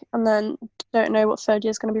week, and then don't know what third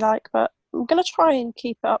year is going to be like, but I'm going to try and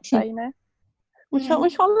keep it up there, you know. We can't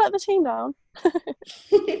let the team down.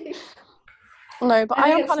 No, but I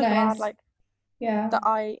am kind of glad, like, that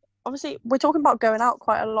obviously we're talking about going out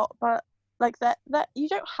quite a lot, but like that you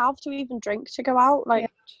don't have to even drink to go out. Like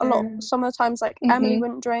some of the times, like Emily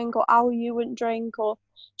wouldn't drink, or Al, you wouldn't drink, or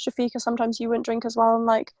Shafika, sometimes you wouldn't drink as well. And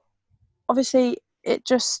like, obviously, it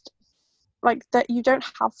just like that you don't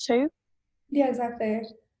have to. Yeah, exactly.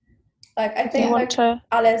 Like I think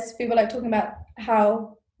Alice, we were like talking about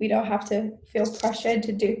how we don't have to feel pressured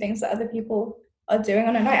to do things that other people are doing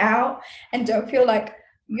on a night out, and don't feel like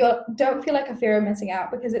a fear of missing out,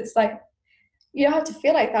 because it's like you don't have to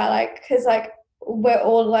feel like that, like because like we're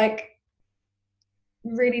all like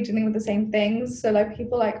really dealing with the same things. So like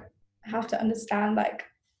people like have to understand, like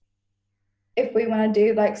if we want to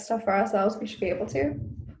do like stuff for ourselves, we should be able to.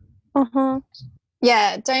 I'd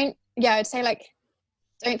say like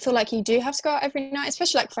don't feel like you do have to go out every night,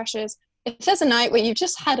 especially like freshers. If there's a night where you've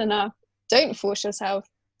just had enough, don't force yourself.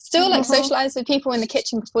 still like socialize with people in the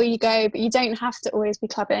kitchen before you go, but you don't have to always be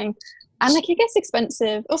clubbing. And like it gets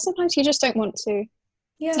expensive, or sometimes you just don't want to.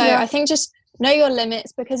 So I think just know your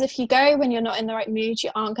limits, because if you go when you're not in the right mood,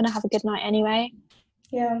 you aren't going to have a good night anyway.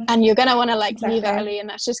 And you're going to want to like leave early, and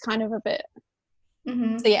that's just kind of a bit.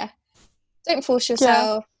 So yeah, don't force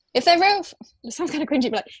yourself. If they're real, it sounds kind of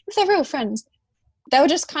cringy, but like, if they're real friends, they'll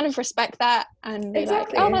just kind of respect that and be like,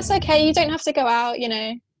 oh, that's okay, you don't have to go out, you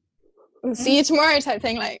know, we'll see you tomorrow type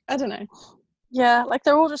thing. Like, I don't know. Yeah, like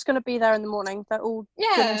they're all just going to be there in the morning. They're all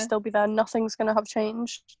going to still be there. Nothing's going to have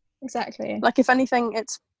changed. Exactly. Like, if anything,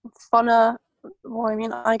 it's funner. Well, I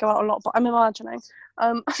mean, I go out a lot, but I'm imagining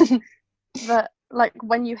that, like,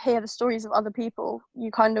 when you hear the stories of other people,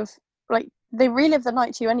 you kind of, like, they relive the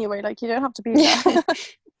night to you anyway. Like, you don't have to be there.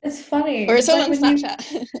 It's funny. Or it's all on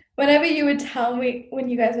Snapchat. Whenever you would tell me, when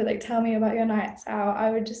you guys would like tell me about your nights out, I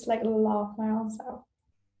would just like laugh my ass out.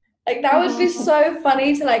 Like that would be so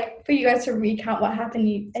funny to like for you guys to recount what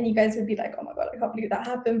happened, and you guys would be like, "Oh my god, I can't believe that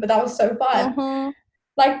happened," but that was so fun.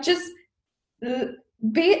 Like just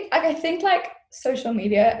be like, I think like social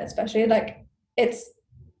media, especially like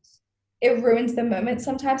it ruins the moment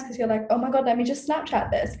sometimes, because you're like, oh my god, let me just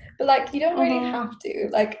Snapchat this, but like you don't really have to.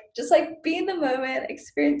 Like just like be in the moment,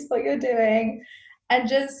 experience what you're doing, and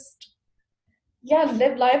just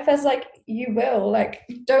live life as like you will. Like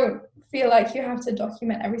don't feel like you have to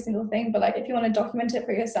document every single thing, but like if you want to document it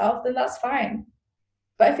for yourself, then that's fine.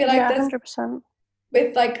 But I feel like 100%.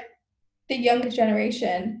 With like the younger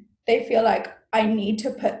generation, they feel like I need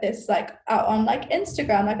to put this like out on like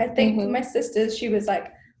Instagram. Like I think for my sisters, she was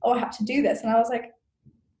like, oh, I have to do this, and I was like,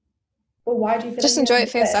 well, why do you feel just like enjoy it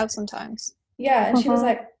for yourself sometimes? And she was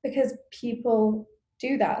like, because people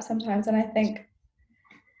do that sometimes, and I think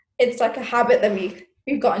it's like a habit that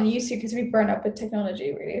we've gotten used to because we've grown up with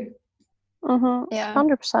technology, really.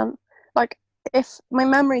 100%. Like if my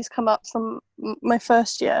memories come up from my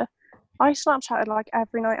first year, I Snapchatted like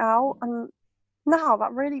every night out, and now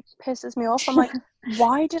that really pisses me off. I'm like,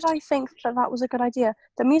 why did I think that was a good idea?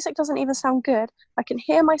 The music doesn't even sound good. I can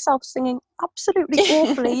hear myself singing absolutely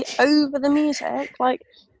awfully over the music. Like,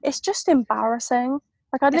 it's just embarrassing.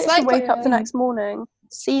 Like, I'd literally wake up the next morning,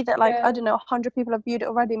 see that, like, I don't know, 100 people have viewed it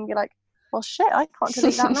already, and be like, well, shit, I can't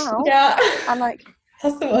delete that now. And, like,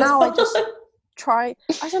 now I just try.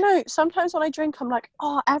 I don't know, sometimes when I drink, I'm like,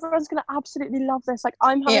 oh, everyone's going to absolutely love this. Like,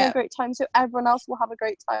 I'm having a great time, so everyone else will have a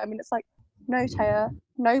great time. And it's like, no, Taya,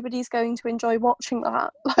 nobody's going to enjoy watching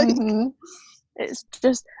that. Like, it's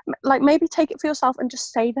just like, maybe take it for yourself and just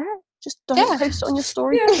stay there. Just don't post it on your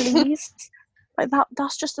story, please. Like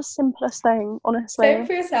that's just the simplest thing, honestly. Save it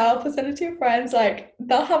for yourself, or send it to your friends. Like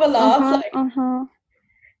they'll have a laugh.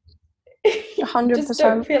 100%. Just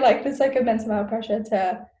don't feel like there's like immense amount of pressure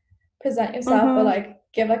to present yourself or like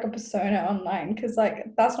give like a persona online, because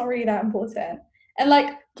like that's not really that important. And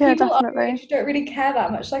like people our age don't really care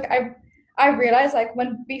that much. Like I realized like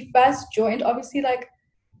when we first joined, obviously like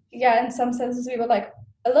in some senses we were like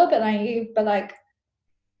a little bit naive, but like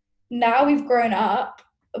now we've grown up,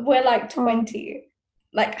 we're like 20.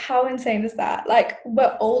 Like how insane is that? Like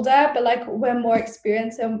we're older, but like we're more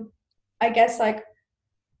experienced, and I guess like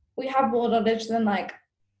we have more knowledge than like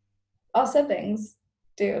our siblings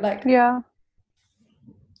do. Like yeah,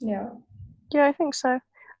 I think so.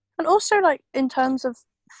 And also like in terms of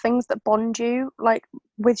things that bond you like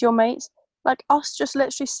with your mates, like us just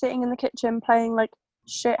literally sitting in the kitchen playing like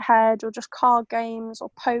shithead or just card games or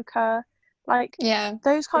poker, like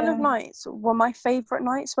those kind of nights were my favorite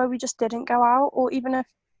nights, where we just didn't go out, or even if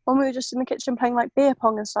when we were just in the kitchen playing like beer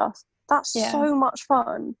pong and stuff. That's so much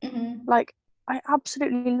fun. Like I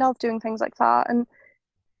absolutely love doing things like that. And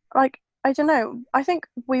like I don't know, I think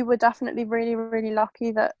we were definitely really, really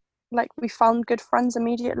lucky that like we found good friends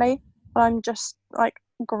immediately. And I'm just like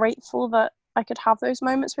grateful that I could have those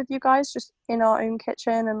moments with you guys just in our own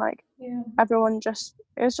kitchen, and like everyone just,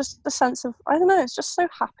 it was just the sense of, I don't know, it's just so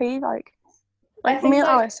happy. Like me and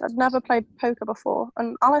Alice, I'd never played poker before,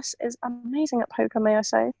 and Alice is amazing at poker, may I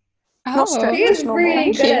say. Not strict, she is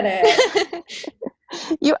really good at it.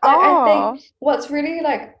 You like, are. I think what's really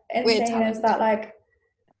like insane is that like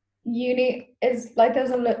uni is like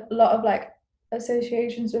there's a lot of like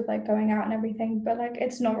associations with like going out and everything, but like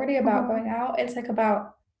it's not really about going out. It's like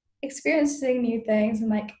about experiencing new things and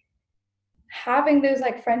like having those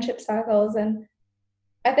like friendship cycles. And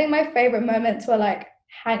I think my favorite moments were like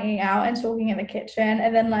hanging out and talking in the kitchen,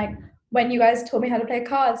 and then like when you guys taught me how to play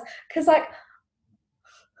cards, because like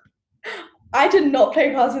I did not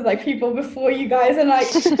play cards with like people before you guys, and like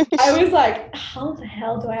I was like, how the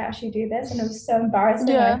hell do I actually do this? And it was so embarrassing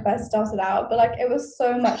when I first started out, but like it was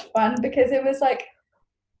so much fun because it was like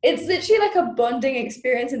it's literally like a bonding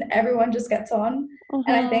experience and everyone just gets on.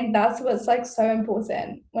 And I think that's what's like so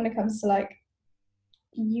important when it comes to like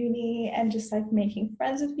uni and just like making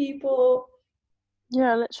friends with people.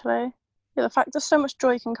 Yeah, literally. Yeah, the fact that so much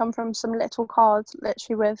joy can come from some little cards,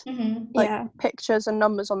 literally with pictures and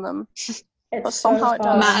numbers on them. It's so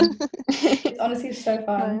fun. It's honestly so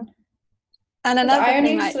fun. No. And another I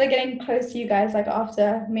only thing, started getting close to you guys like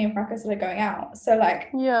after me and Franca started going out. So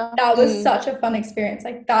like that was such a fun experience.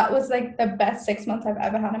 Like that was like the best 6 months I've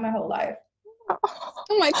ever had in my whole life.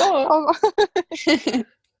 Oh my god.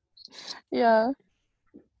 Yeah.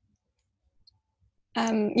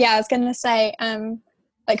 I was gonna say,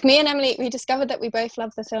 like me and Emily, we discovered that we both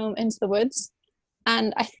love the film Into the Woods,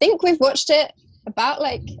 and I think we've watched it about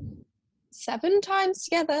like 7 times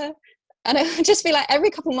together, and it would just be like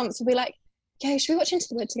every couple months we'll be like, yeah, should we watch Into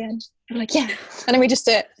the Woods again? And we're like, yeah, and then we just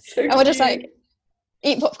do it. So and we'll just like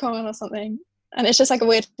eat popcorn or something, and it's just like a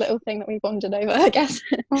weird little thing that we bonded over, I guess.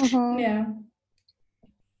 Yeah,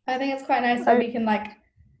 I think it's quite nice that we can like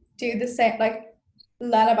do the same, like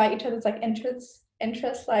learn about each other's like interests.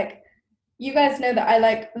 Like you guys know that I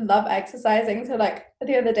like love exercising, so like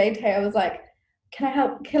the other day Taya was like,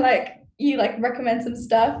 can like you like recommend some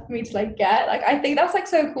stuff for me to like get? Like I think that's like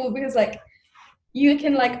so cool because like you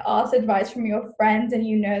can like ask advice from your friends and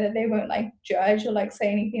you know that they won't like judge or like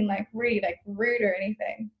say anything like really like rude or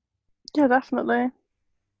anything. Yeah, definitely.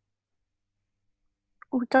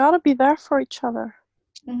 We gotta be there for each other.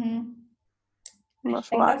 I think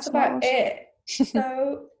that's about it.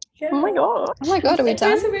 So yeah. Oh my god, are we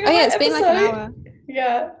done? Oh yeah, it's been like an hour.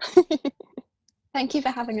 Yeah. Thank you for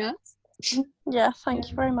having us. Yeah, thank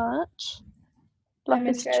you very much.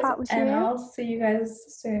 Lovely to chat with you. And I'll see you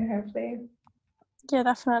guys soon, hopefully. Yeah,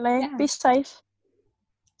 definitely. Yeah. Be safe.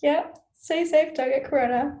 Yeah, stay safe, don't get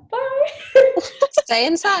corona. Bye. Stay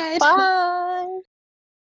inside. Bye.